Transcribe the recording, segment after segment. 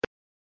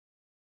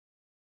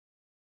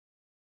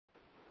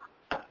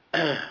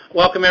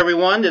Welcome,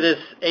 everyone, to this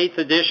 8th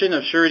edition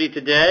of Surety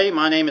Today.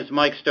 My name is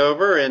Mike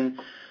Stover, and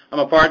I'm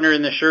a partner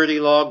in the Surety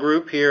Law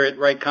Group here at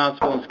Wright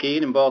Constable &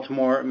 Skeet in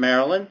Baltimore,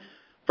 Maryland.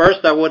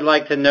 First, I would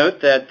like to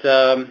note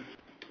that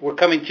we're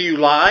coming to you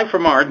live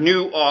from our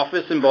new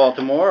office in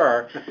Baltimore.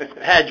 Our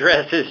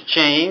address has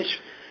changed.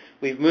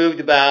 We've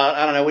moved about,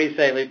 I don't know, what do you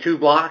say, like 2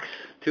 blocks?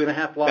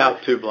 2.5 blocks?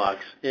 About 2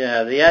 blocks.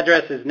 Yeah, the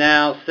address is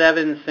now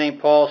 7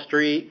 St. Paul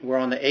Street. We're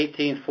on the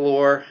 18th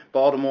floor,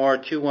 Baltimore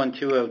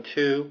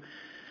 21202.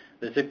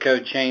 The zip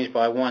code changed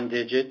by 1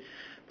 digit.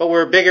 But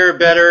we're a bigger,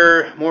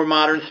 better, more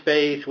modern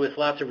space with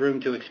lots of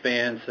room to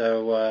expand,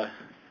 so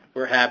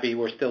we're happy.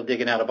 We're still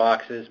digging out of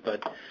boxes.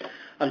 But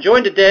I'm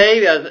joined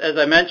today, as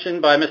I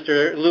mentioned, by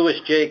Mr. Louis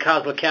J.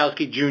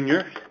 Kozlakowski,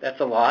 Jr. That's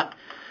a lot.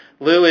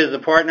 Lou is a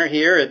partner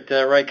here at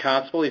Wright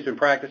Constable. He's been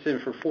practicing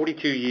for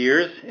 42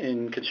 years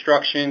in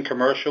construction,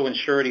 commercial, and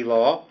surety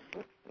law.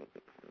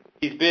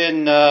 He's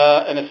been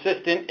an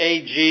assistant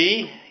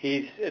AG.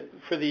 He's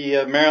for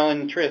the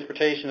Maryland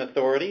Transportation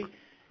Authority.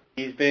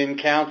 He's been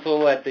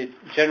counsel at the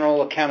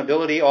General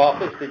Accountability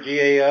Office, the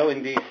GAO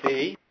in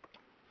D.C.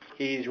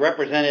 He's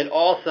represented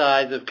all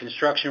sides of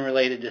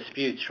construction-related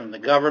disputes, from the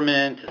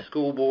government to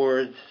school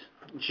boards,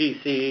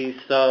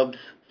 GCs, subs,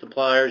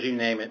 suppliers, you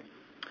name it.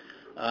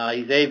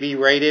 He's AV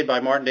rated by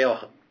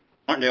Martindale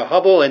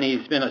Hubbell, and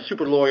he's been a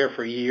super lawyer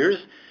for years.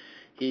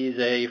 He's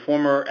a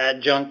former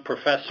adjunct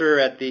professor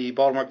at the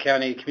Baltimore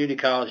County Community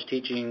College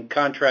teaching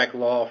contract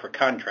law for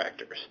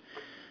contractors.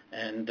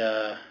 And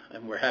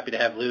we're happy to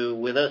have Lou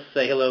with us.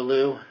 Say hello,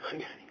 Lou.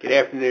 Good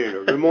afternoon,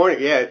 or good morning.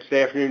 Yeah, it's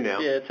the afternoon now.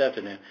 Yeah, it's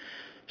afternoon.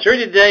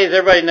 Surety Today, as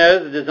everybody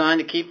knows, is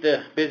designed to keep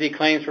the busy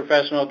claims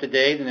professional up to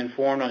date and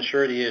informed on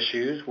surety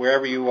issues.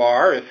 Wherever you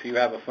are, if you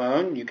have a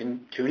phone, you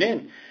can tune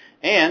in.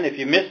 And if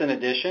you miss an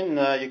edition,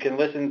 you can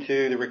listen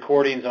to the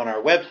recordings on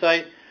our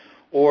website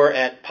or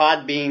at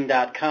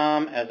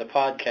podbean.com as a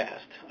podcast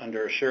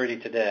under Surety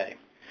Today.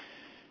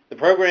 The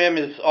program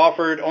is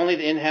offered only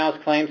to in-house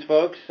claims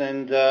folks,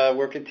 and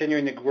we're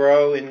continuing to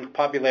grow in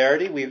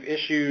popularity. We've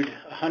issued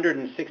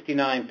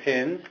 169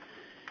 PINs,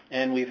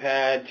 and we've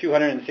had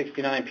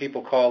 269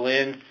 people call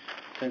in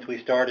since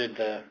we started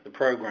the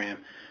program.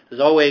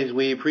 As always,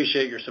 we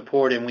appreciate your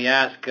support, and we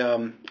ask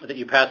that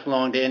you pass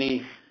along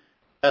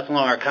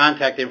our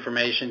contact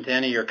information to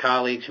any of your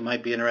colleagues who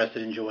might be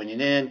interested in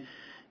joining in.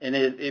 And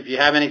if you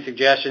have any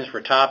suggestions for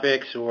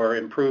topics or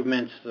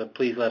improvements,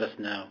 please let us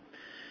know.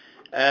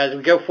 As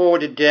we go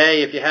forward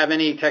today, if you have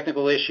any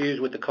technical issues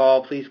with the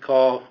call, please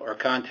call or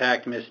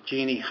contact Miss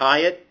Jeannie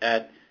Hyatt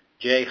at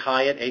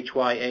jhyatt,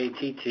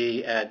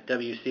 H-Y-A-T-T, at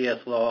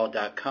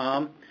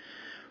wcslaw.com.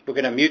 We're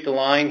going to mute the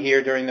line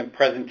here during the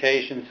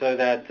presentation so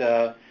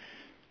that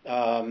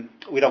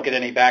we don't get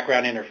any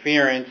background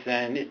interference,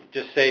 and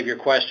just save your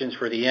questions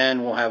for the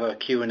end. We'll have a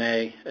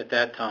Q&A at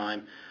that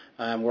time.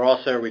 We're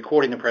also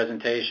recording the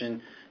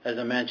presentation, as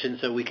I mentioned,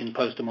 so we can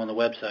post them on the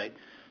website.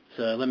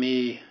 So let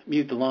me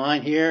mute the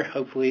line here.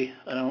 Hopefully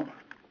I don't.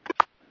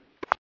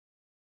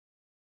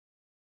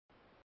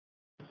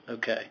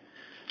 Okay.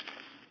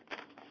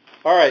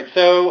 All right,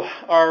 so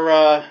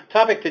our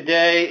topic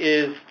today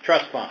is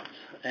trust funds,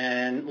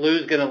 and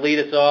Lou's going to lead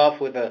us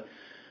off with a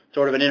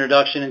sort of an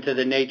introduction into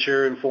the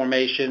nature and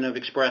formation of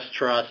express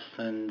trusts,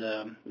 and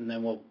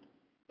then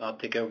I'll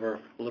take over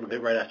a little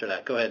bit right after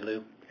that. Go ahead,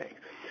 Lou. Okay.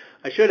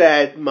 I should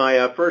add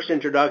my first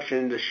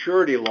introduction to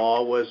surety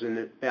law was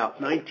in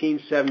about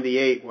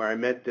 1978, where I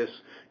met this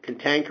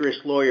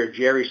cantankerous lawyer,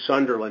 Jerry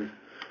Sunderland,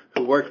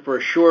 who worked for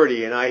a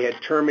surety, and I had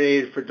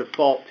terminated for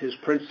default his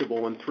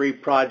principal on 3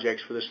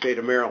 projects for the state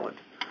of Maryland.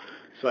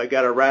 So I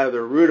got a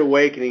rather rude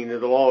awakening to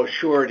the law of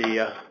surety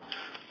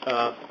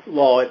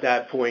law at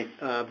that point,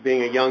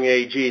 being a young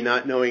AG,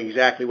 not knowing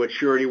exactly what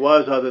surety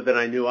was, other than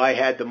I knew I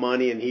had the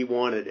money and he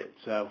wanted it.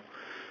 So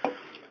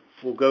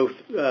we'll go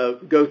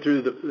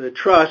through the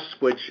trusts,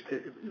 which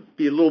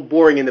be a little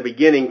boring in the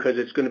beginning because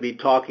it's going to be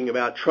talking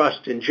about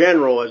trust in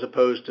general as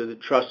opposed to the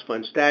trust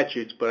fund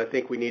statutes, but I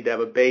think we need to have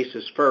a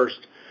basis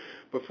first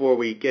before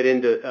we get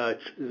into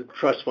the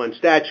trust fund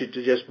statute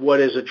to just what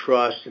is a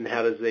trust and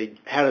how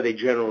do they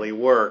generally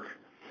work.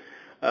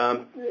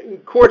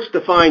 Courts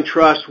define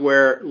trust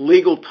where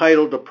legal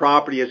title to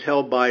property is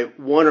held by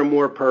one or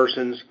more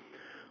persons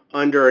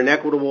under an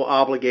equitable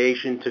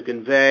obligation to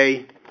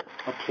convey,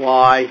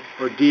 apply,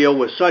 or deal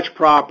with such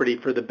property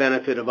for the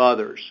benefit of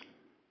others.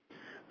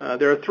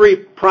 There are 3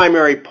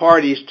 primary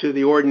parties to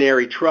the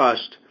ordinary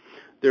trust.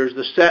 There's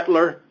the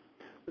settlor,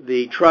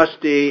 the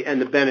trustee,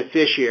 and the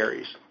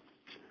beneficiaries.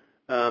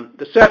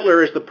 The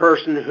settlor is the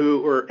person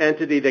or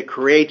entity that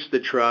creates the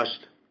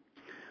trust.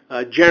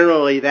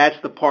 Generally,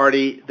 that's the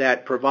party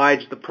that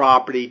provides the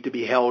property to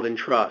be held in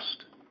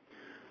trust.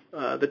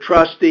 The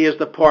trustee is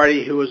the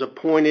party who is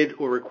appointed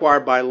or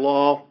required by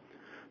law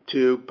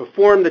to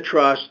perform the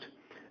trust,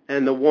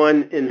 and the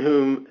one in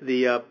whom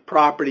the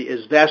property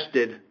is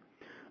vested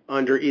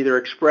under either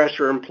express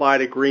or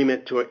implied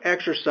agreement to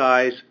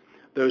exercise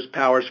those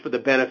powers for the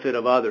benefit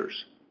of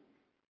others.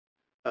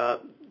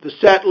 The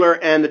settlor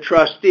and the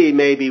trustee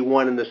may be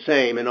one and the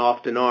same, and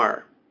often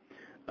are.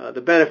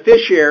 The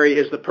beneficiary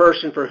is the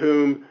person for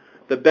whom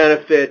the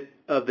benefit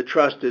of the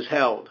trust is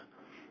held.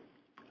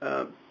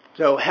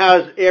 So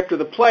after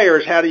the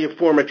players, how do you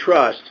form a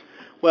trust?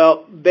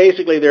 Well,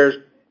 basically there's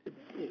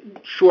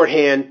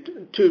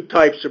shorthand, two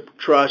types of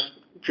trust,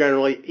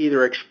 generally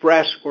either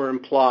express or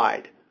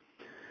implied.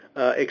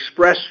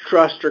 Express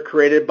trusts are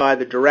created by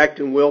the direct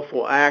and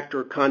willful act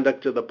or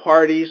conduct of the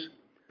parties,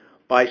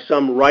 by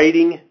some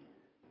writing,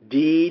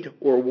 deed,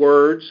 or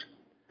words,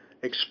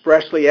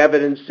 expressly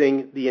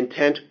evidencing the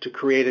intent to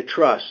create a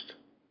trust.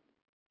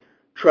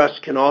 Trusts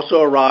can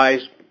also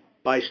arise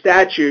by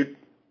statute,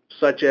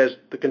 such as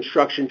the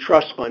construction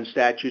trust fund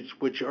statutes,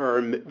 which are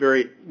in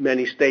very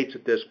many states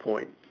at this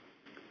point.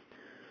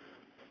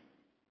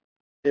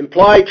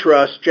 Implied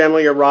trusts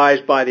generally arise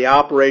by the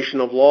operation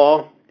of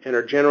law and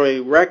are generally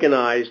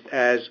recognized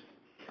as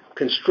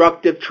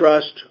constructive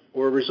trust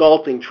or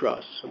resulting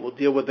trusts. And we'll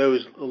deal with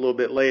those a little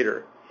bit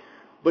later.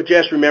 But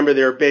just remember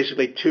there are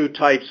basically two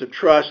types of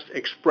trust,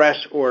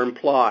 express or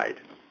implied.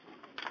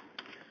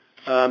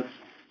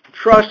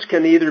 Trusts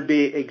can either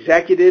be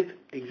executed,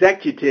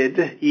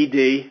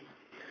 ED,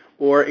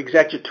 or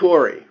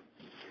executory.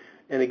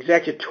 An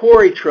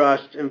executory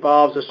trust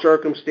involves a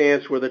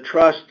circumstance where the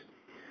trust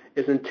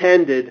is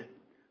intended,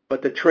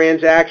 but the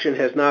transaction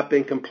has not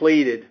been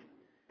completed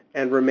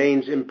and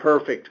remains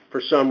imperfect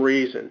for some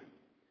reason.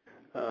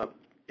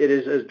 It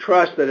is a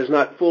trust that is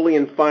not fully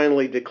and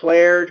finally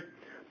declared,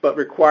 but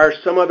requires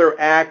some other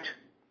act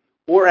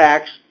or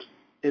acts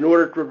in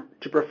order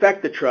to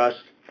perfect the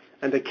trust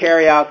and to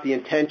carry out the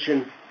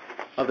intention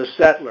of the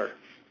settlor.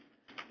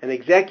 An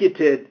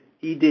executed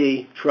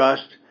ED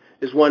trust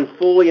is one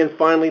fully and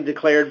finally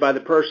declared by the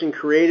person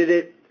created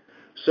it,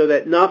 so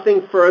that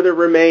nothing further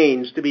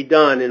remains to be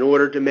done in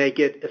order to make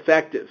it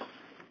effective.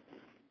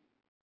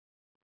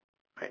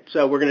 Right,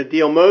 so we're going to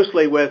deal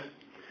mostly with,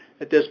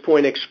 at this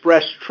point,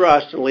 express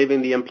trust and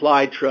leaving the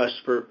implied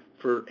trust for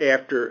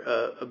after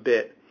a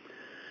bit.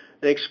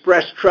 An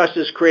express trust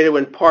is created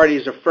when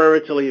parties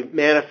affirmatively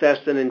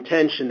manifest an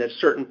intention that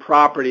certain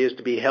property is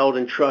to be held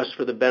in trust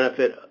for the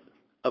benefit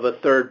of a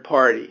third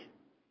party.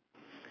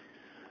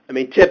 I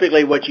mean,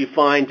 typically what you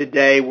find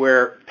today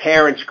where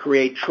parents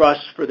create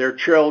trusts for their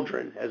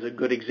children, as a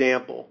good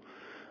example,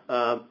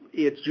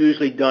 it's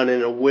usually done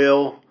in a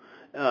will,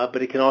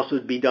 but it can also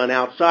be done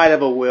outside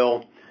of a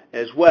will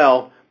as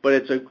well. But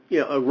it's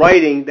a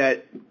writing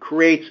that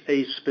creates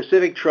a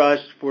specific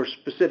trust for a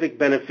specific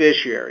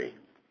beneficiary.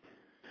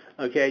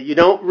 Okay, you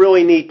don't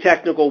really need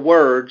technical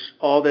words.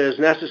 All that is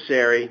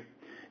necessary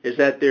is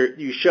that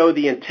you show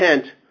the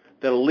intent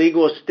that a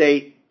legal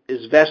estate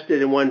is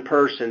vested in one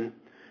person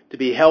to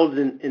be held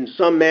in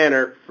some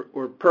manner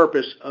or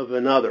purpose of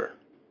another.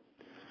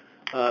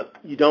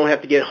 You don't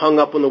have to get hung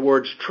up on the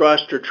words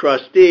trust or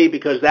trustee,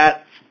 because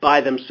that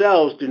by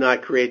themselves do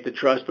not create the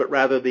trust, but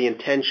rather the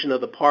intention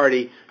of the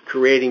party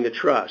creating the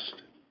trust.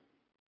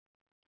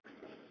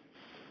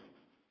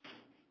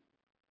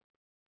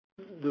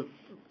 The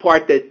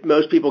part that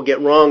most people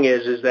get wrong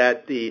is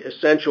that the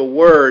essential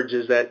words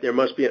is that there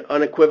must be an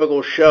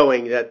unequivocal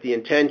showing that the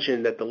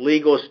intention that the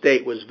legal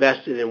estate was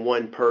vested in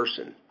one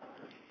person.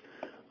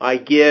 I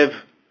give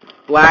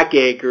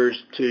Blackacres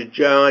to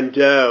John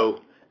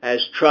Doe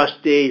as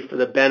trustee for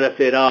the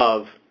benefit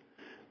of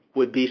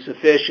would be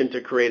sufficient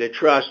to create a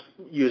trust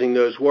using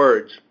those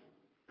words.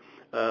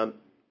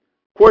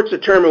 Courts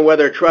determine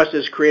whether a trust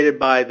is created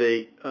by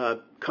the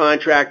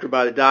contract or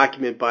by the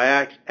document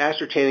by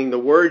ascertaining the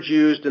words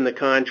used in the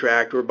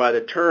contract or by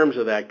the terms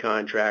of that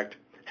contract,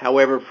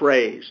 however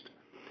phrased.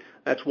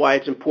 That's why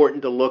it's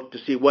important to look to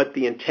see what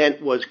the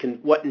intent was,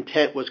 what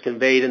intent was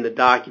conveyed in the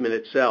document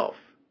itself.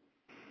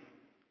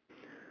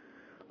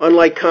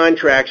 Unlike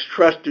contracts,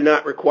 trusts do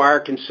not require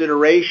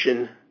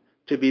consideration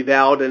to be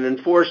valid and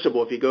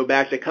enforceable. If you go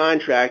back to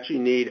contracts, you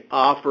need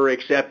offer,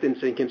 acceptance,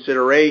 and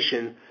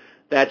consideration.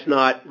 That's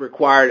not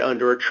required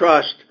under a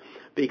trust,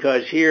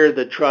 because here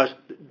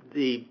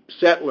the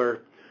settlor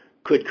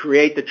could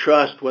create the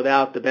trust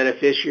without the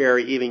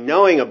beneficiary even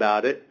knowing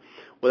about it,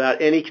 without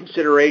any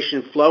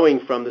consideration flowing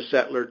from the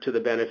settlor to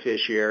the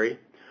beneficiary,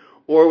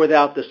 or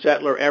without the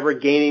settlor ever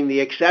gaining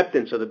the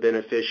acceptance of the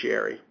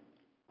beneficiary.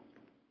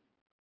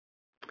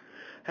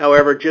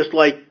 However, just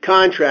like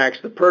contracts,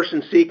 the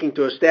person seeking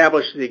to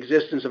establish the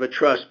existence of a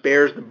trust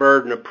bears the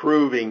burden of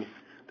proving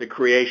the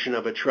creation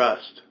of a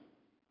trust.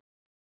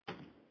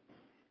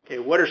 Okay,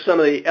 what are some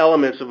of the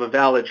elements of a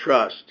valid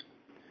trust?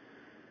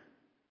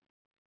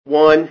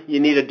 One, you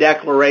need a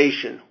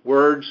declaration,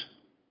 words,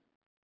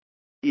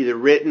 either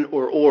written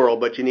or oral,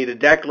 but you need a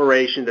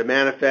declaration to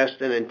manifest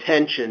an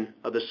intention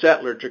of the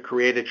settlor to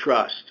create a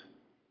trust.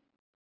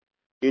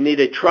 You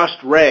need a trust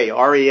re,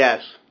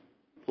 R-E-S,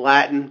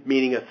 Latin,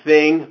 meaning a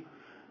thing,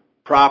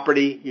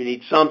 property. You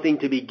need something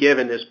to be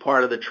given as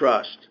part of the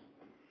trust.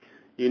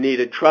 You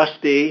need a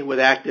trustee with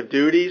active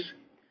duties.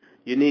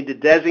 You need to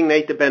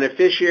designate the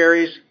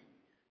beneficiaries.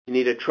 You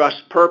need a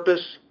trust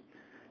purpose.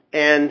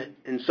 And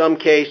in some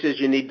cases,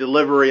 you need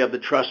delivery of the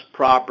trust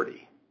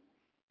property.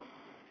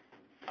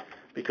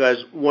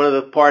 because one of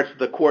the parts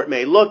the court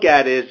may look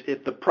at is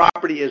if the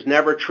property is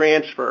never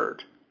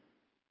transferred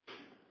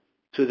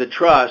to the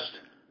trust,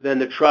 then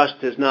the trust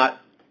has not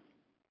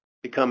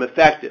become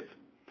effective.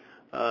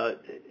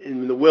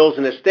 In the wills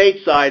and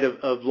estate side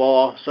of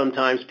law,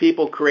 sometimes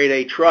people create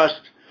a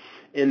trust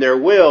in their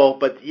will,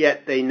 but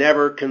yet they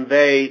never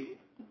convey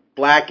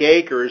black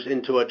acres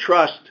into a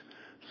trust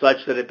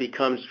such that it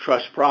becomes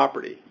trust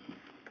property.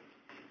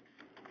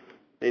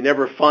 They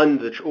never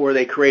fund or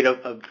they create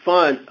a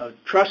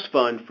trust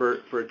fund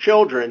for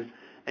children,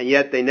 and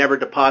yet they never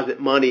deposit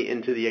money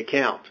into the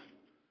account.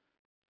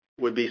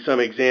 Would be some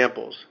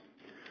examples.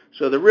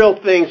 So the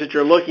real things that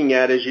you're looking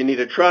at is you need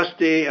a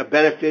trustee, a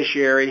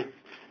beneficiary,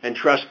 and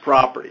trust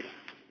property.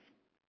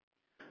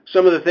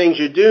 Some of the things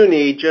you do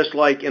need, just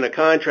like in a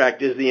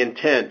contract, is the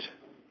intent.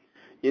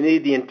 You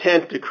need the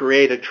intent to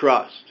create a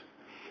trust,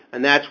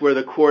 and that's where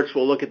the courts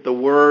will look at the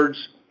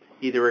words,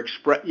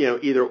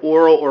 either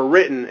oral or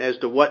written, as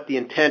to what the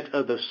intent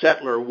of the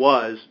settlor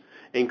was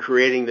in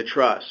creating the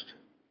trust.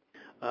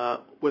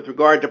 With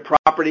regard to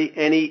property,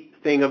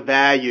 anything of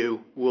value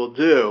will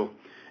do.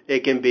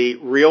 It can be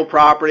real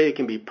property, it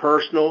can be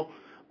personal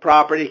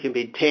property, it can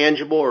be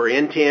tangible or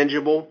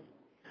intangible,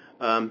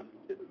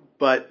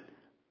 but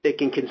it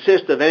can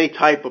consist of any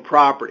type of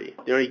property.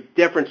 The only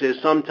difference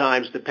is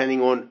sometimes,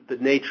 depending on the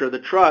nature of the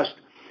trust,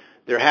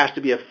 there has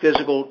to be a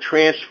physical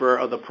transfer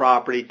of the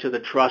property to the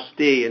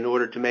trustee in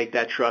order to make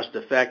that trust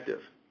effective.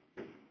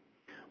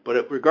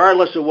 But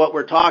regardless of what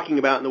we're talking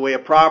about in the way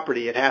of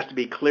property, it has to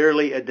be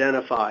clearly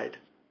identified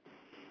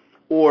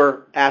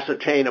or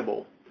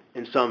ascertainable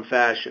in some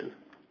fashion.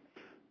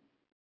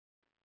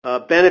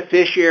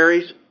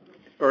 Beneficiaries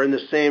are in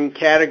the same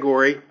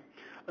category.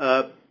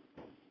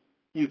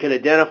 You can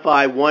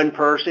identify one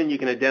person. You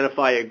can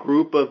identify a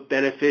group of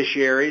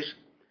beneficiaries.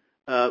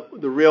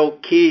 The real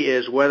key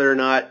is whether or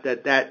not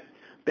that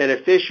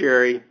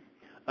beneficiary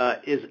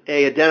is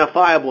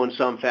identifiable in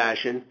some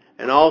fashion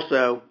and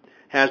also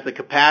has the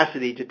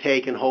capacity to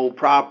take and hold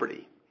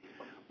property.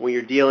 When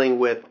you're dealing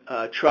with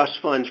trust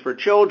funds for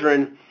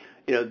children,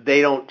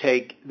 they don't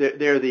take,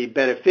 they're the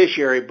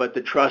beneficiary, but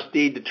the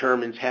trustee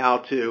determines how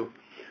to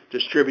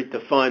distribute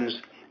the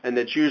funds, and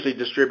that's usually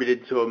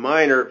distributed to a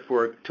minor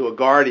to a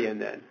guardian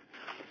then.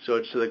 So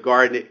it's to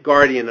the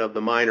guardian of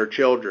the minor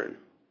children.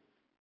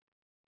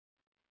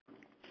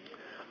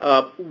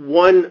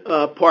 One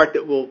part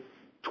that we'll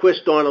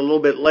twist on a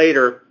little bit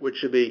later, which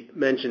should be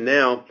mentioned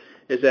now,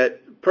 is that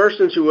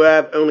persons who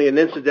have only an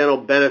incidental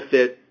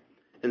benefit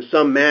in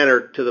some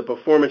manner to the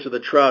performance of the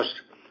trust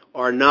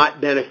are not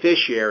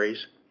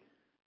beneficiaries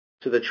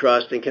to the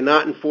trust and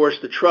cannot enforce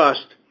the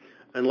trust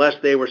unless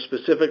they were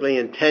specifically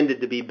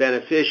intended to be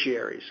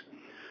beneficiaries.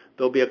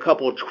 There'll be a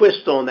couple of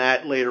twists on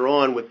that later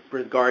on with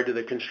regard to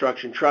the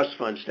construction trust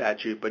fund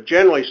statute, but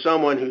generally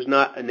someone who's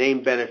not a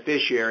named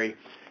beneficiary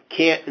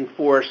can't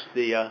enforce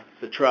the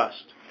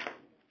trust.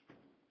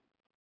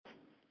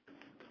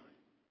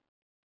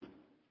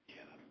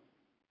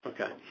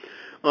 Okay.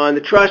 On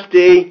the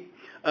trustee,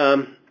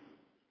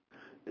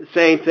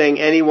 same thing.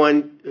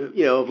 Anyone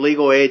of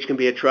legal age can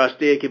be a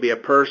trustee. It could be a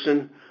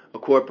person, a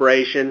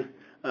corporation.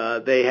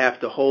 They have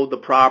to hold the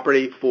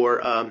property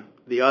for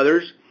the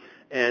others,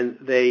 and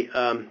they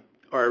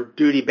are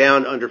duty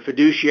bound under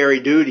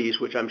fiduciary duties,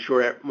 which I'm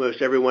sure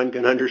most everyone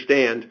can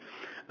understand.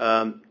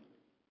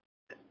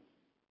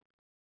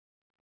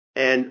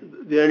 And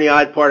the only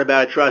odd part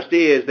about a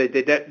trustee is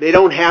that they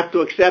don't have to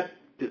accept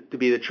to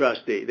be the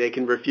trustee. They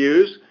can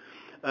refuse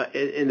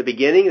in the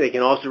beginning. They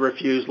can also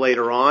refuse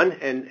later on,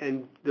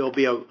 and there'll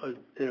be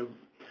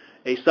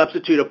a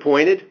substitute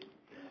appointed.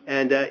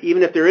 And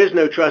even if there is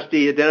no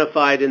trustee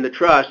identified in the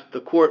trust,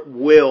 the court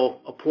will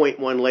appoint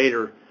one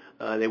later.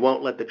 They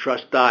won't let the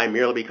trust die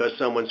merely because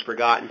someone's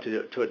forgotten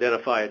to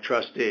identify a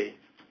trustee.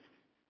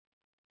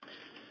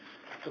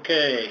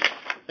 Okay,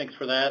 thanks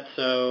for that.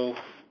 So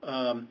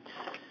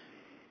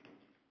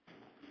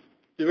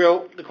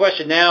the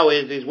question now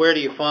is where do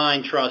you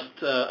find trust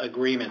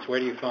agreements? Where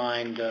do you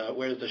find,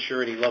 where does the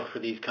surety look for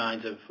these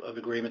kinds of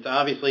agreements?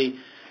 Obviously,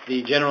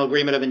 the general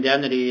agreement of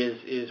indemnity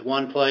is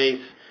one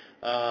place,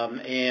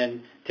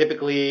 and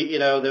typically,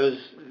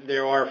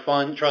 there are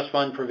trust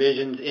fund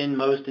provisions in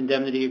most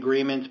indemnity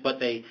agreements, but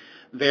they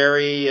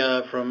vary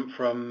from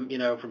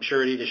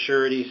surety to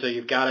surety. So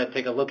you've got to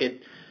take a look at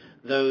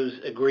those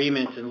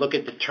agreements and look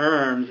at the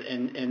terms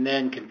and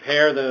then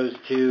compare those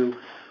to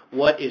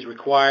what is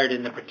required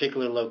in the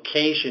particular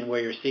location where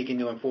you're seeking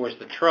to enforce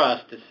the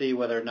trust to see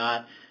whether or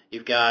not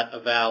you've got a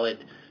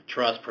valid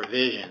trust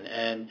provision.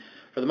 And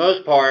for the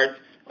most part,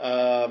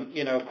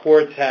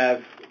 courts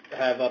have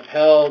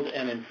upheld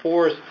and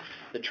enforced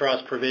the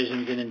trust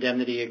provisions in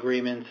indemnity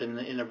agreements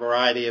in a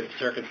variety of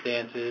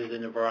circumstances,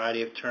 in a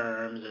variety of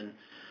terms,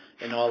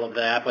 and all of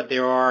that. But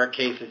there are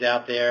cases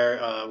out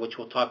there, which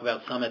we'll talk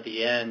about some at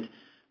the end,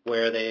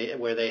 where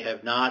they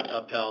have not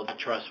upheld the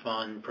trust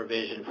fund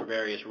provision for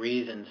various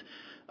reasons.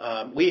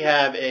 I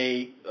have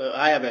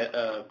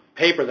a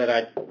paper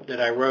that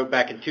I wrote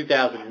back in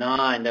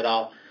 2009 that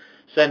I'll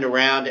send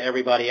around to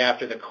everybody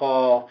after the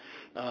call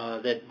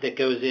that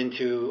goes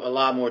into a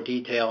lot more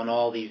detail on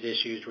all these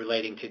issues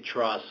relating to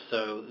trust.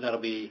 So that'll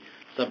be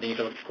something you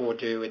can look forward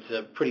to. It's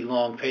a pretty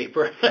long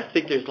paper. I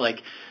think there's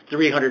like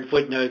 300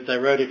 footnotes. I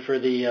wrote it for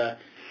the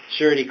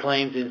Surety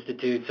Claims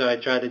Institute, so I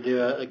tried to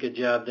do a good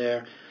job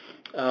there.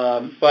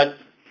 But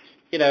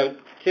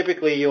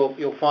typically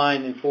you'll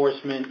find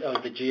enforcement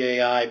of the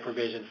GAI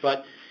provisions.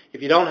 But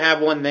if you don't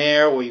have one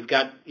there, or you've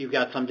got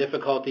some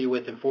difficulty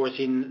with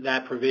enforcing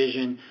that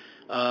provision,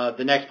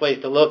 the next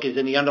place to look is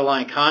in the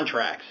underlying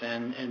contracts,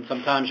 and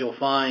sometimes you'll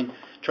find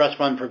trust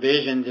fund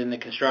provisions in the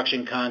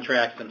construction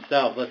contracts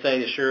themselves. Let's say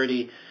the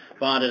surety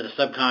bonded a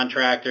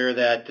subcontractor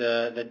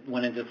that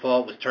went into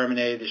default, was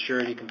terminated. The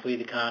surety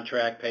completed the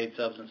contract, paid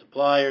subs and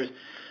suppliers.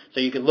 So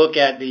you could look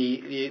at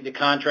the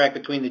contract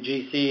between the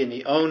GC and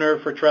the owner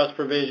for trust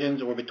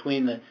provisions, or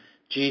between the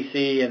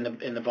GC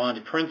and the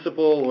bonded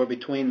principal, or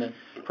between the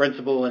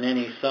principal and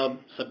any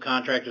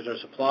subcontractors or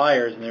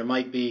suppliers, and there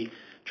might be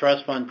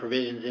trust fund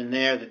provisions in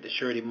there that the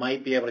surety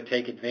might be able to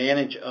take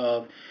advantage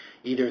of,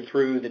 either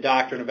through the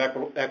doctrine of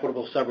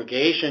equitable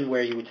subrogation,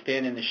 where you would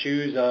stand in the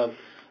shoes of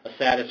a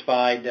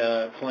satisfied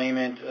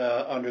claimant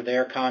under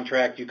their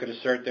contract. You could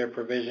assert their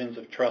provisions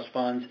of trust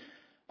funds.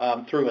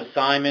 Through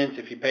assignments,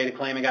 if you paid a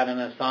claim and got an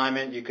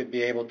assignment, you could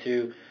be able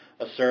to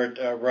assert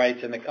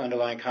rights in the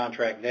underlying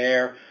contract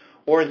there.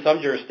 Or in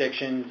some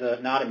jurisdictions,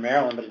 not in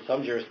Maryland, but in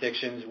some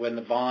jurisdictions, when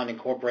the bond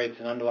incorporates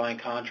an underlying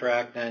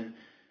contract, then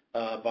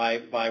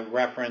by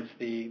reference,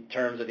 the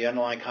terms of the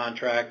underlying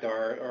contract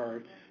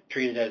are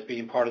treated as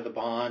being part of the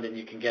bond, and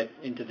you can get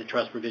into the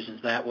trust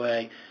provisions that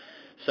way.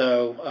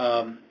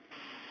 So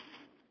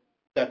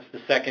that's the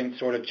second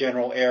sort of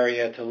general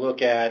area to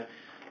look at.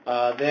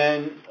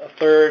 Then a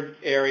third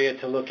area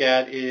to look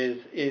at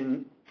is,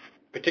 in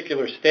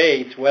particular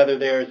states, whether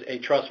there's a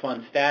trust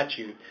fund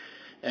statute.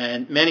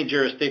 And many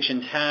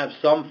jurisdictions have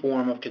some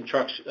form of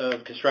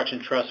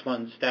construction trust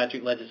fund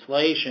statute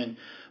legislation,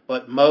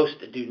 but most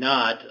do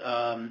not.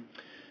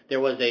 There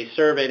was a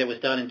survey that was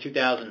done in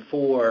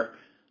 2004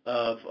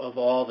 of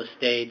all the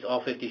states,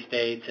 all 50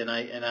 states, and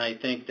I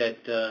think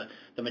that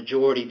the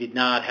majority did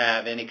not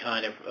have any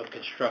kind of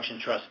construction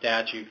trust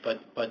statute,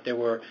 but there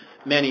were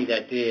many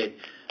that did.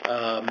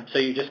 So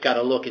you just got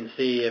to look and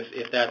see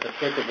if that's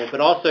applicable. But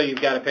also you've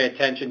got to pay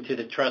attention to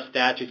the trust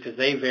statutes, because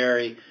they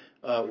vary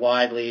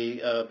widely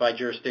by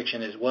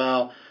jurisdiction as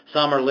well.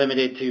 Some are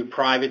limited to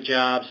private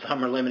jobs,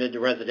 some are limited to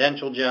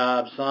residential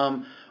jobs,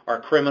 some are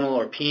criminal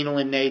or penal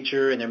in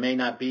nature, and there may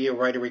not be a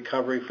right of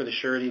recovery for the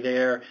surety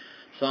there.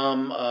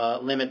 Some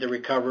limit the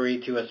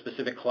recovery to a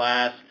specific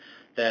class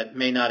that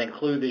may not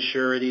include the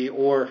surety,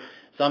 or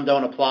some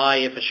don't apply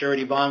if a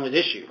surety bond was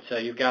issued. So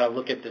you've got to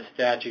look at the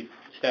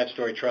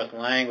statutory trust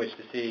language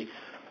to see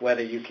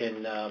whether you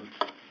can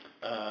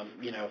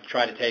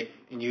try to take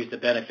and use the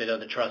benefit of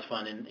the trust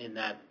fund in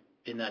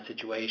that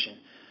situation.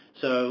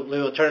 So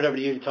Lou, I'll turn it over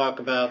to you to talk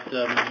about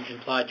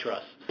implied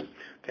trust.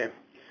 Okay.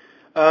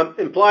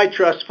 Implied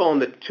trusts fall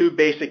into two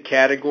basic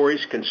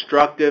categories: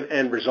 constructive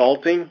and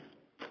resulting.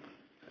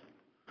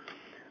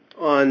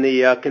 On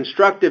the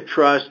constructive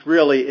trust,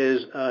 really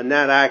is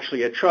not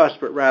actually a trust,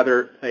 but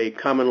rather a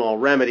common law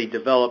remedy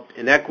developed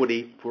in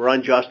equity for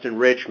unjust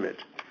enrichment.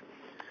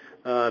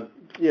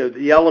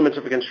 The elements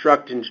of a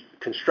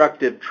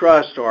constructive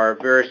trust are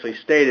variously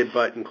stated,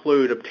 but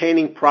include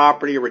obtaining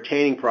property or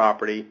retaining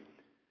property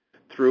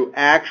through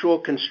actual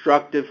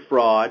constructive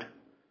fraud,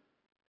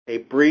 a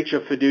breach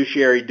of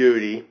fiduciary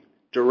duty,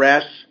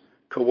 duress,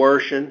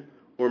 coercion,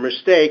 or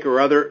mistake or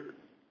other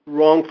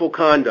wrongful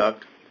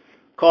conduct,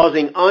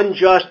 causing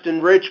unjust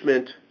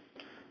enrichment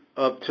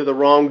to the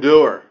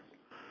wrongdoer.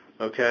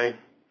 Okay?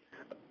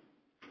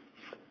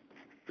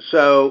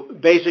 So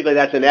basically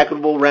that's an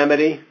equitable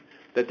remedy,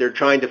 that they're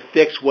trying to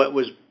fix what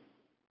was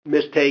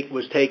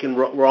taken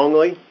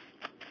wrongly.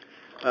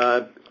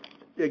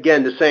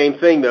 Again, the same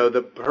thing, though.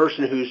 The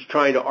person who's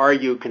trying to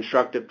argue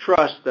constructive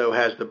trust, though,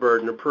 has the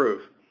burden of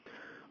proof.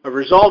 A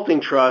resulting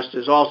trust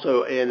is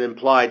also an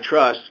implied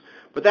trust,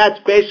 but that's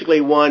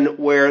basically one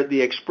where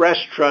the express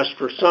trust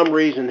for some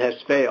reason has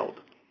failed.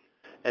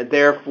 And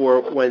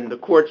therefore, when the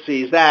court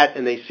sees that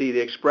and they see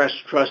the express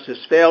trust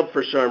has failed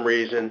for some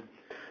reason,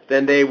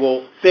 then they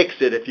will fix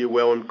it, if you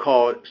will, and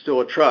call it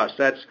still a trust.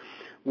 That's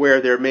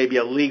where there may be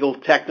a legal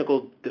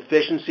technical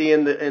deficiency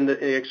in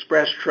the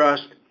express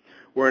trust,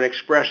 where an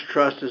express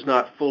trust is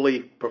not fully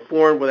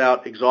performed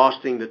without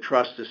exhausting the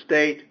trust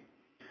estate,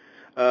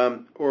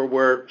 or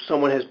where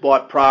someone has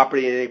bought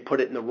property and they put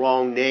it in the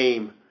wrong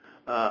name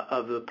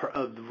of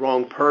the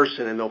wrong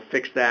person, and they'll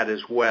fix that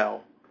as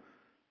well.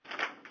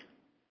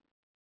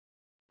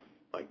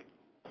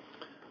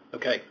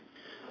 Okay.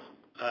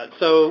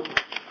 So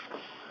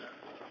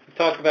we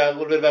talked about a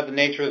little bit about the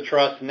nature of the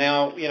trust.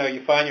 Now,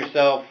 you find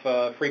yourself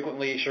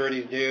frequently,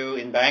 sureties do,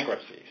 in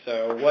bankruptcy.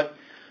 So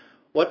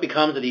what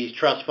becomes of these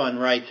trust fund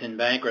rights in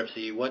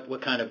bankruptcy?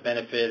 What kind of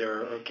benefit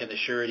or can the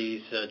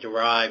sureties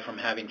derive from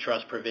having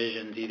trust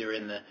provisions either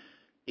in the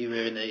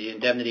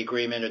indemnity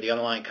agreement or the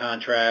underlying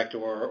contract,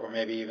 or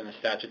maybe even the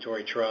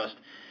statutory trust?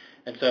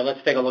 And so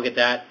let's take a look at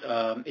that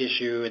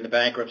issue in the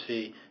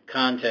bankruptcy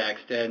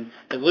context. And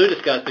as Lou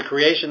discussed, the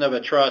creation of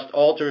a trust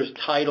alters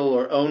title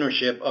or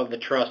ownership of the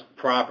trust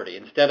property.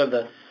 Instead of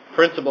the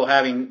principal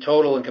having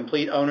total and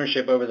complete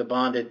ownership over the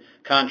bonded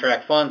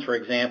contract funds, for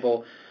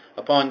example,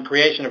 upon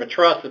creation of a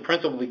trust, the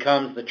principal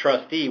becomes the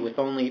trustee with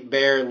only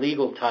bare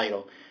legal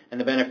title. And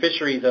the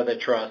beneficiaries of the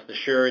trust, the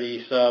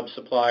surety, subs,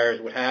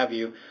 suppliers, what have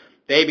you,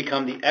 they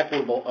become the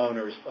equitable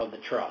owners of the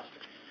trust.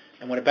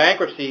 And when a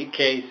bankruptcy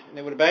case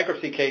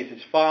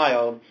is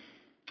filed,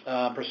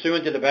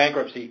 pursuant to the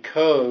bankruptcy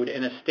code,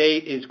 an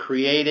estate is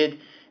created,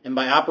 and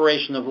by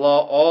operation of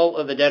law, all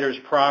of the debtor's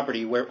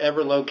property,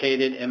 wherever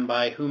located and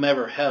by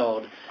whomever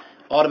held,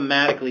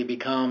 automatically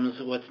becomes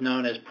what's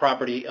known as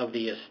property of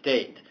the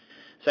estate.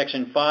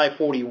 Section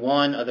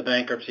 541 of the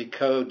Bankruptcy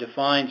Code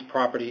defines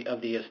property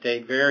of the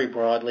estate very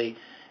broadly,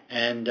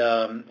 and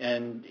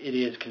it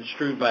is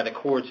construed by the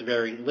courts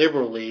very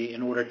liberally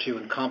in order to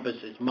encompass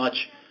as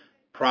much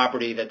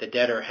property that the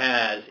debtor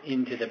has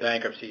into the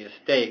bankruptcy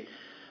estate.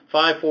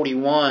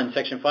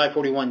 Section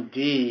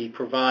 541D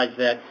provides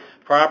that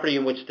property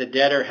in which the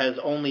debtor has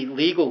only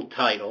legal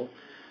title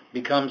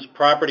becomes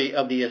property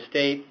of the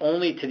estate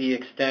only to the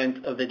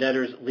extent of the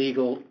debtor's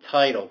legal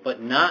title, but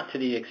not to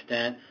the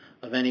extent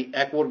of any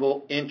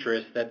equitable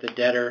interest that the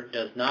debtor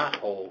does not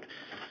hold.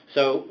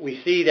 So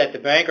we see that the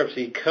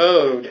bankruptcy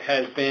code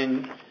has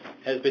been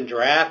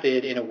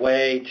drafted in a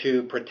way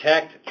to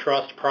protect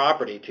trust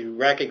property, to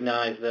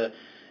recognize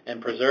and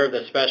preserve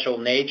the special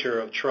nature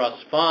of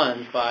trust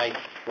funds by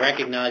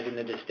recognizing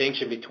the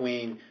distinction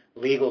between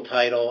legal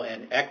title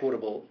and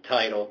equitable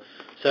title.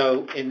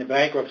 So in the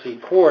bankruptcy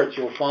courts,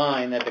 you'll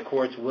find that the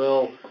courts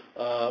will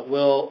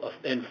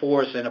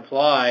enforce and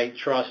apply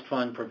trust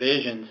fund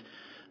provisions.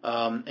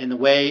 And the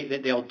way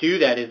that they'll do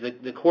that is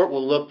that the court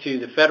will look to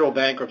the federal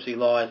bankruptcy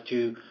law as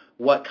to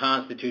what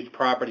constitutes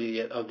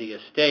property of the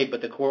estate,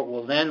 but the court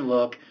will then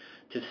look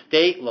to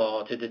state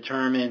law to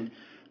determine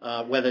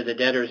what is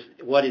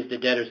the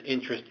debtor's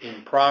interest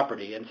in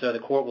property. And so the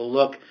court will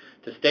look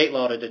to state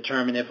law to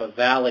determine if a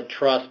valid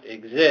trust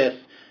exists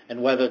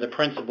and whether the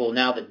principal,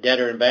 now the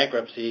debtor in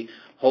bankruptcy,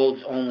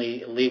 holds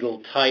only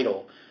legal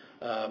title.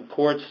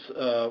 Courts,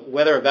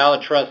 whether a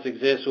valid trust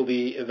exists, will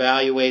be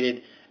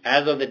evaluated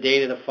as of the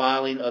date of the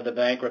filing of the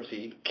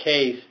bankruptcy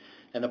case,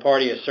 and the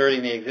party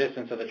asserting the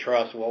existence of the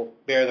trust will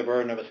bear the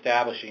burden of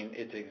establishing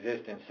its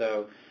existence.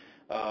 So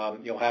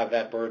you'll have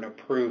that burden of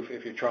proof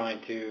if you're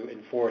trying to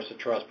enforce a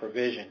trust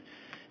provision.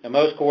 Now,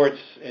 most courts,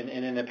 and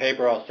in the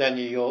paper I'll send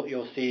you,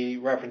 you'll see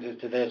references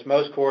to this.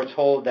 Most courts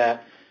hold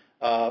that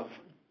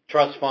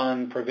trust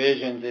fund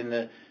provisions in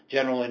the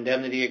general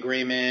indemnity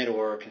agreement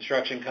or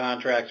construction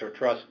contracts or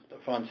trust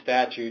fund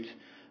statutes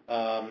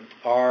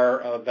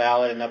are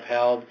valid and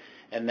upheld,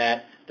 and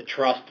that the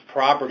trust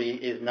property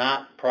is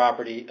not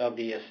property of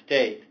the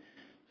estate.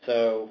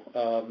 So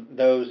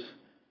those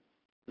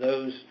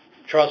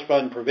trust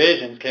fund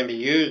provisions can be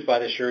used by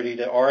the surety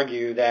to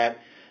argue that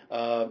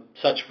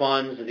such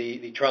funds,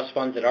 the trust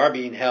funds that are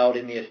being held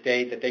in the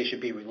estate, that they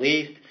should be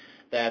released,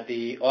 that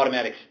the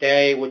automatic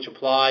stay, which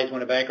applies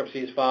when a bankruptcy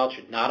is filed,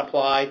 should not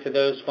apply to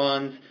those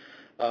funds,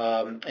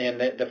 and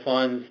that the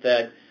funds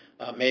that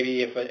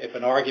maybe if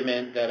an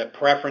argument that a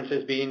preference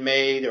is being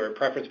made or a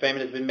preference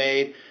payment has been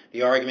made,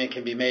 the argument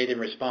can be made in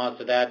response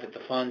to that the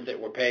funds that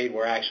were paid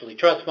were actually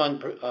trust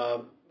fund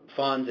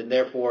funds and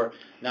therefore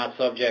not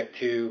subject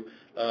to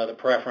the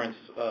preference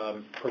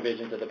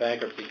provisions of the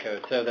bankruptcy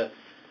code. So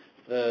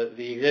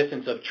the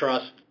existence of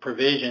trust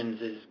provisions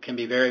can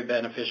be very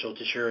beneficial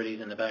to sureties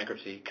in the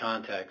bankruptcy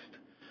context.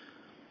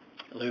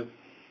 Lou?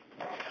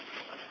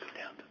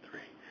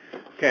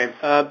 Okay.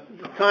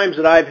 The times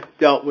that I've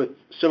dealt with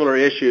similar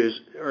issues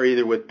are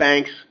either with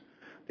banks,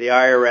 the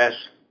IRS,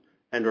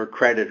 and or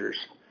creditors.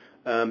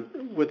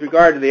 With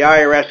regard to the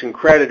IRS and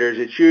creditors,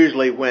 it's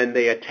usually when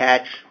they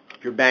attach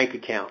your bank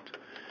account.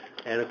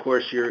 And, of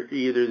course, you're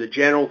either the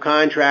general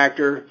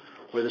contractor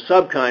or the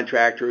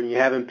subcontractor, and you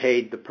haven't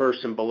paid the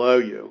person below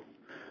you.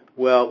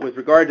 Well, with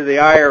regard to the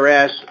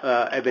IRS,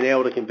 I've been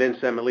able to convince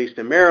them, at least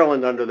in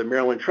Maryland, under the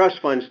Maryland Trust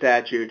Fund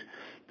statute,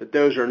 that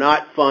those are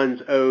not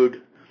funds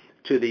owed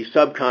to the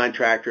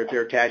subcontractor if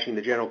they're attaching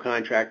the general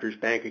contractor's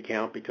bank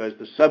account, because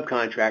the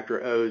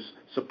subcontractor owes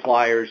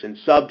suppliers and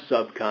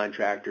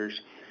subcontractors.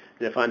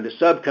 And if I'm the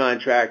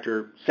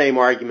subcontractor, same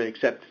argument,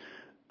 except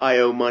I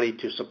owe money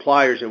to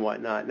suppliers and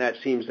whatnot, and that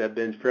seems to have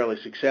been fairly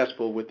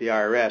successful with the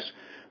IRS,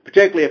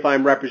 particularly if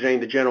I'm representing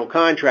the general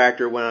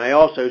contractor, when I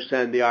also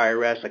send the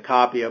IRS a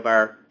copy of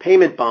our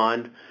payment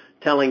bond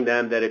telling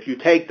them that if you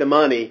take the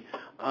money,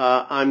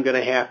 I'm going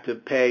to have to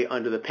pay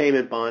under the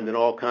payment bond, and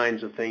all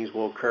kinds of things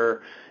will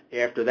occur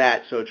after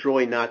that. So it's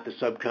really not the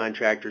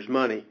subcontractor's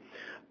money.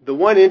 The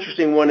one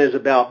interesting one is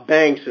about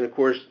banks, and of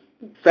course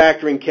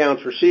factoring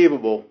accounts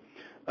receivable.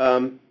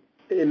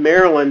 In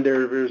Maryland,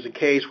 there was a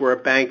case where a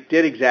bank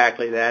did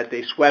exactly that.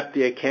 They swept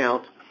the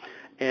account,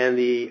 and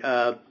it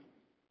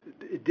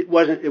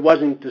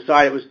wasn't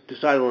decided. It was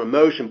decided on a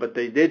motion, but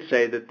they did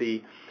say that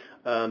the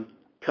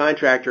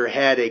contractor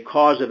had a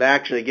cause of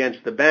action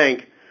against the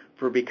bank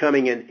for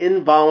becoming an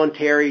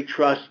involuntary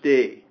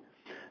trustee.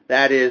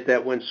 That is,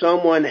 that when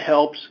someone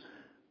helps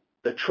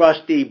the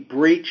trustee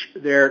breach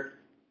their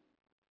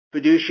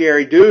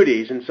fiduciary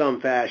duties in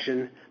some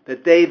fashion,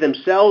 that they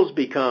themselves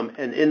become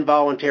an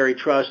involuntary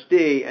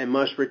trustee and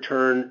must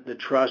return the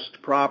trust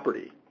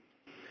property.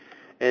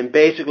 And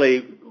basically,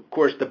 of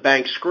course, the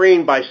bank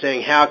screened by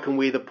saying, how can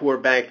we, the poor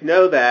bank,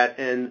 know that?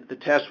 And the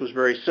test was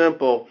very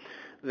simple,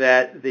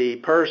 that the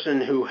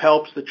person who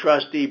helps the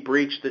trustee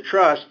breach the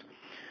trust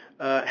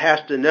has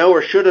to know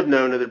or should have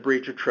known of the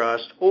breach of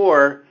trust,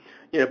 or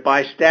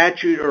by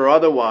statute or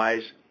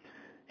otherwise,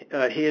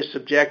 he is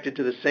subjected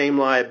to the same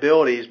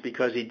liabilities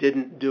because he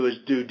didn't do his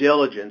due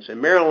diligence. In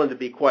Maryland, to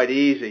be quite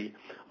easy,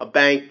 a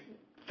bank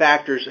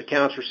factors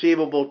accounts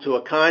receivable to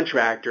a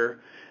contractor.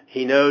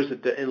 He knows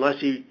that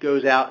unless he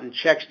goes out and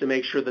checks to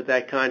make sure that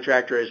that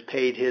contractor has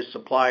paid his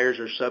suppliers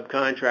or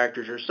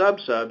subcontractors or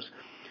sub-subs,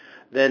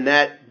 then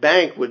that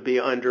bank would be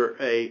under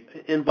a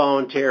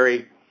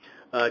involuntary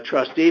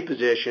trustee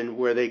position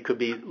where they could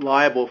be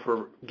liable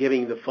for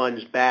giving the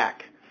funds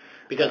back.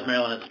 Because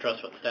Maryland has a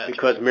trust fund statute.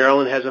 Because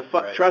Maryland has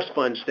a trust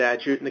fund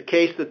statute. And the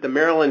case that the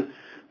Maryland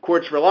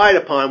courts relied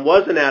upon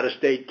was an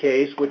out-of-state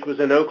case, which was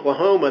in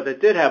Oklahoma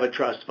that did have a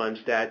trust fund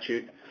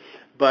statute.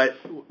 But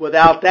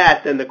without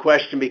that, then the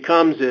question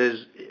becomes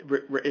is,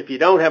 if you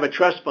don't have a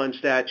trust fund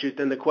statute,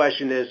 then the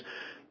question is,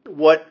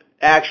 what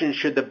action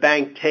should the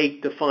bank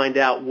take to find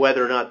out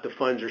whether or not the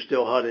funds are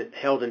still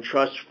held in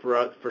trust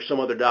for some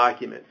other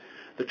document?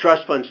 The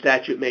trust fund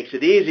statute makes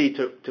it easy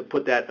to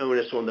put that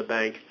onus on the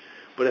bank.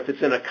 But if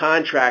it's in a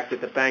contract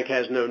that the bank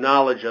has no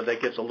knowledge of,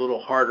 that gets a little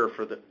harder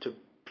to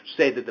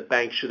say that the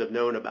bank should have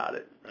known about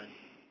it.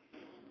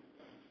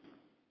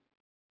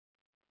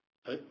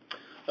 Right.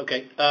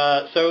 Okay.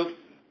 So,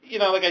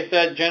 like I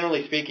said,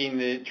 generally speaking,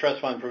 the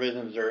trust fund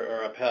provisions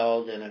are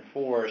upheld and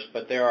enforced,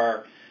 but there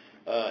are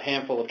a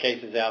handful of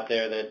cases out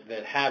there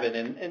that haven't,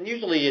 and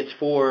usually it's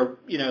for,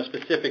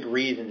 specific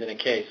reasons in a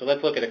case. So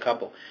let's look at a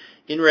couple.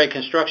 In re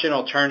Construction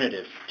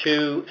Alternatives,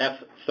 2 F.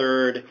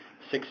 3rd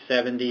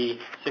 670,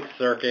 6th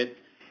Circuit,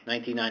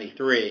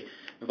 1993,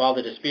 involved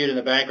a dispute in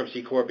the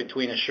bankruptcy court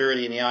between a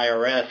surety and the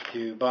IRS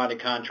to bonded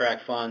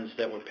contract funds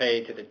that were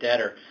paid to the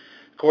debtor.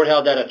 The court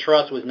held that a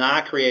trust was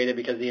not created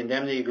because the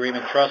indemnity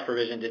agreement trust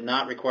provision did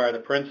not require the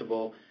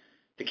principal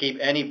to keep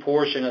any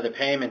portion of the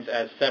payments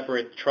as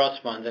separate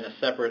trust funds in a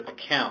separate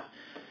account.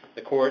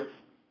 The court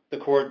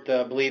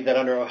believed that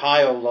under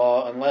Ohio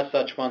law, unless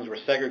such funds were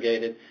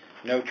segregated,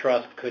 no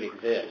trust could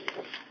exist.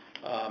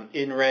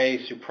 In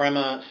re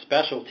Suprema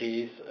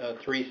Specialties,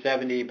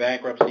 370,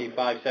 Bankruptcy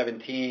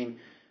 517,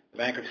 the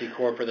Bankruptcy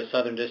Court for the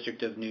Southern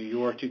District of New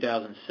York,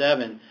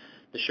 2007,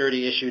 the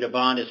surety issued a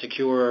bond to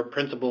secure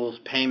principal's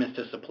payments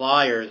to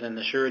suppliers, and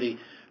the surety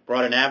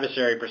brought an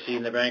adversary proceeding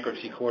in the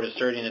Bankruptcy Court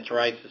asserting its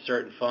rights to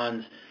certain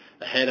funds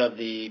ahead of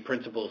the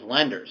principal's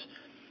lenders.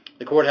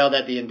 The court held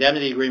that the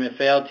indemnity agreement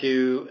failed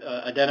to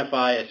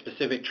identify a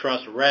specific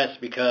trust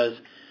rest because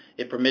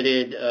it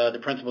permitted the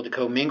principal to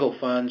commingle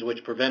funds,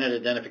 which prevented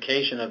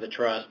identification of the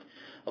trust.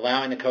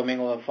 Allowing the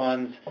commingle of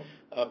funds,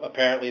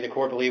 apparently the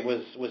court believed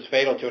was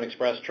fatal to an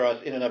express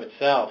trust in and of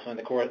itself. And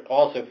the court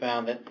also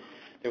found that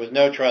there was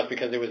no trust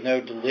because there was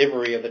no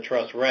delivery of the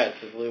trust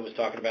rest, as Lou was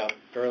talking about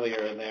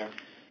earlier in there.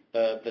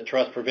 The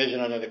trust provision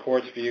under the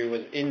court's view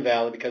was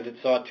invalid because it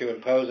sought to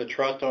impose a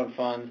trust on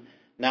funds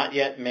not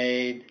yet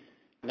made,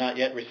 not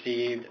yet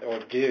received, or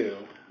due.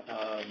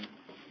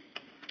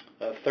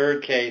 A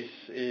third case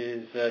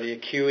is the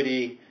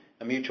Acuity,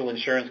 a mutual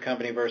insurance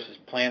company versus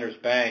Planters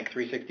Bank,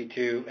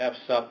 362 F.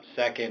 Sup.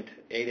 2nd,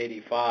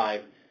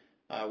 885,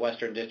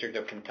 Western District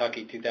of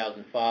Kentucky,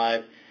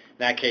 2005. In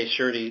that case,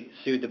 surety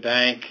sued the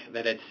bank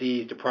that had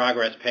seized a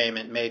progress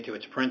payment made to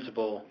its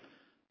principal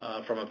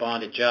from a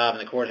bonded job,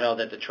 and the court held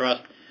that the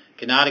trust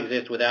cannot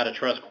exist without a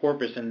trust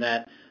corpus, and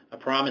that a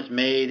promise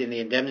made in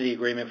the indemnity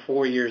agreement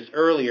 4 years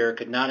earlier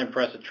could not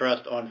impress a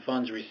trust on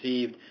funds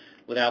received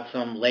without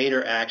some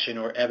later action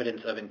or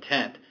evidence of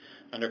intent.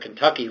 Under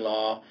Kentucky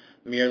law,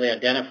 merely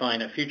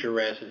identifying a future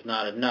rest is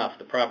not enough.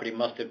 The property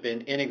must have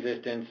been in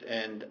existence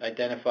and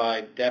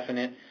identified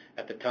definite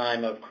at the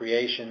time of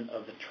creation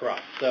of the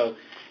trust. So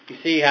you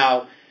see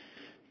how,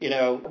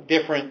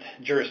 different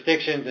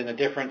jurisdictions and the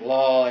different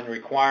law and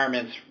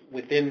requirements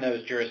within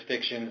those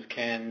jurisdictions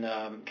can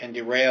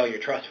derail your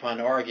trust fund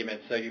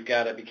argument. So you've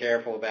got to be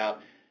careful about,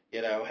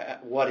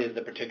 what is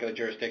the particular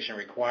jurisdiction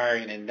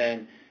requiring, and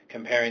then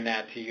comparing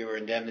that to your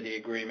indemnity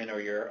agreement or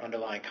your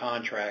underlying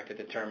contract to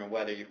determine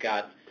whether you've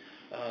got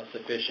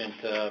sufficient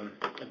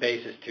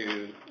basis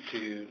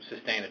to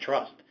sustain a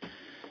trust.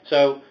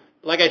 So,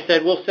 like I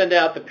said, we'll send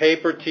out the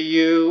paper to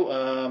you,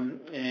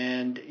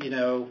 and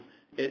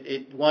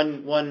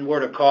one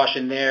word of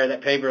caution there.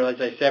 That paper, as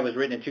I said, was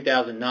written in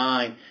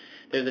 2009.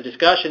 There's a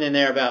discussion in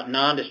there about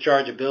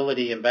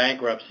non-dischargeability in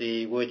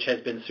bankruptcy, which has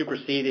been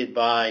superseded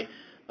by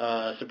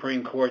a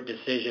Supreme Court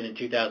decision in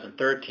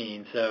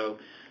 2013. So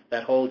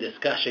that whole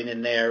discussion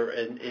in there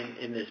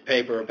in this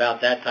paper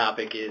about that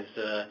topic is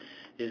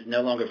is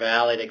no longer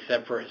valid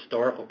except for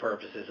historical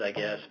purposes, I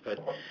guess. But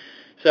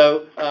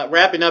so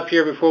wrapping up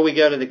here before we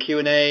go to the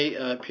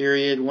Q&A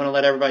period, want to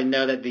let everybody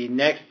know that the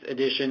next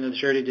edition of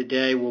Surety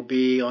Today will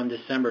be on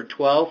December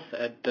 12th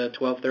at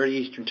 12:30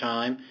 Eastern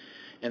Time,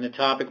 and the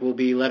topic will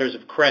be letters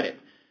of credit.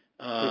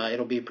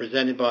 It'll be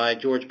presented by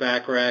George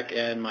Bacharach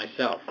and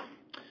myself.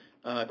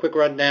 Quick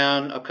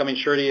rundown, upcoming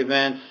surety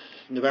events.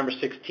 November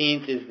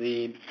 16th is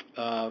the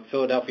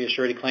Philadelphia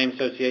Surety Claims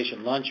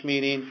Association lunch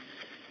meeting.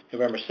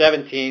 November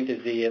 17th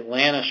is the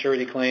Atlanta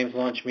Surety Claims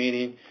lunch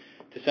meeting.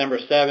 December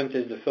 7th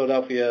is the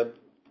Philadelphia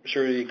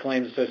Surety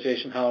Claims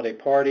Association holiday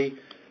party.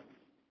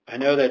 I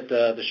know that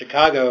the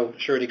Chicago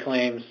Surety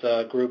Claims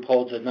group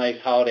holds a nice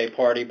holiday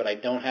party, but I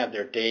don't have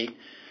their date.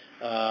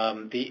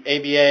 The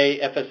ABA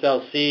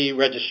FSLC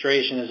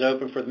registration is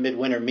open for the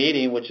midwinter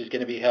meeting, which is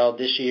going to be held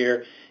this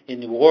year in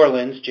New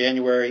Orleans,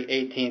 January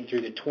 18th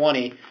through the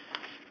 20th.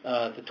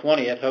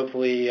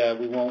 Hopefully,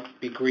 we won't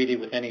be greeted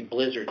with any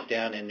blizzards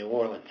down in New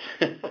Orleans.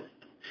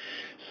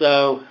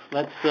 So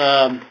let's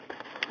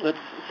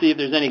see if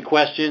there's any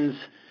questions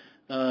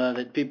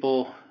that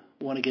people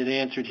want to get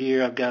answered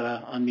here. I've got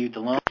to unmute the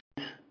line.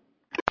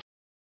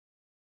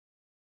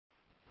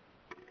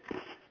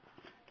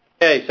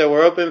 Okay, so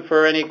we're open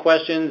for any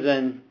questions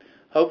and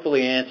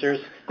hopefully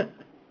answers.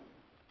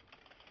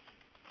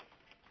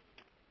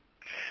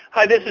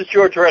 Hi, this is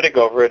George Reddick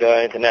over at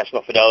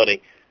International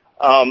Fidelity.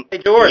 Hey,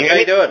 George, how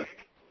you doing?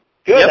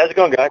 Good. Yep. How's it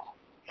going, guys?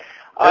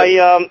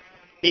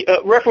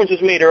 Reference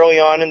was made early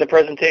on in the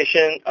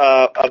presentation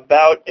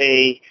about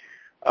a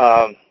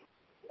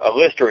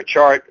list or a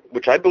chart,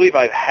 which I believe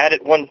I've had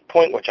at one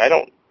point, which I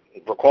don't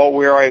recall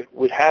where I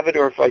would have it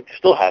or if I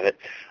still have it,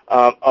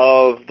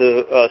 of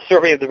the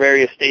survey of the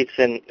various states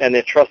and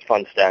their trust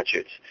fund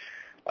statutes.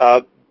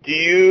 Does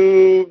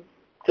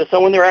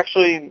someone there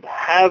actually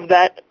have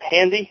that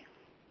handy?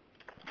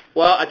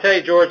 Well, I tell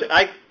you, George,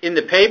 in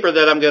the paper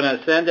that I'm going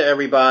to send to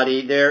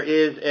everybody, there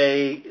is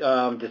a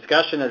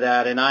discussion of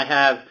that, and I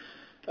have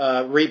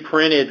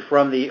reprinted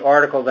from the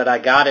article that I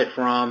got it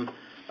from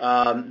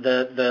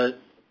the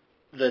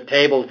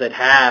tables that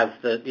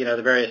have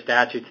the various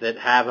statutes that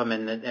have them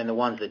and the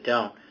ones that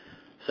don't.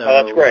 So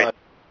that's great.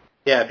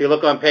 Yeah, if you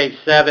look on page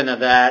 7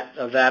 of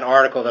that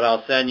article that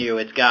I'll send you,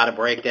 it's got a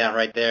breakdown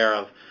right there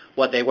of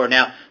what they were.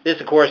 Now,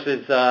 this, of course,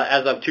 is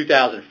as of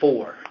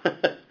 2004,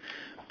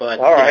 but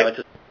all right. It's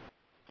a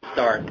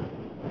start.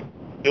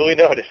 Duly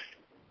noticed.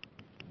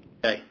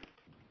 Okay.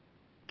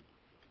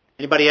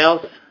 Anybody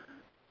else?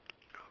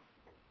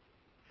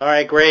 All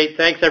right, great.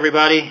 Thanks,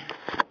 everybody.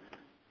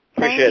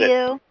 Appreciate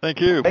it. Thank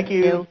you. Thank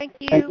you. Thank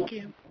you. Thank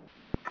you.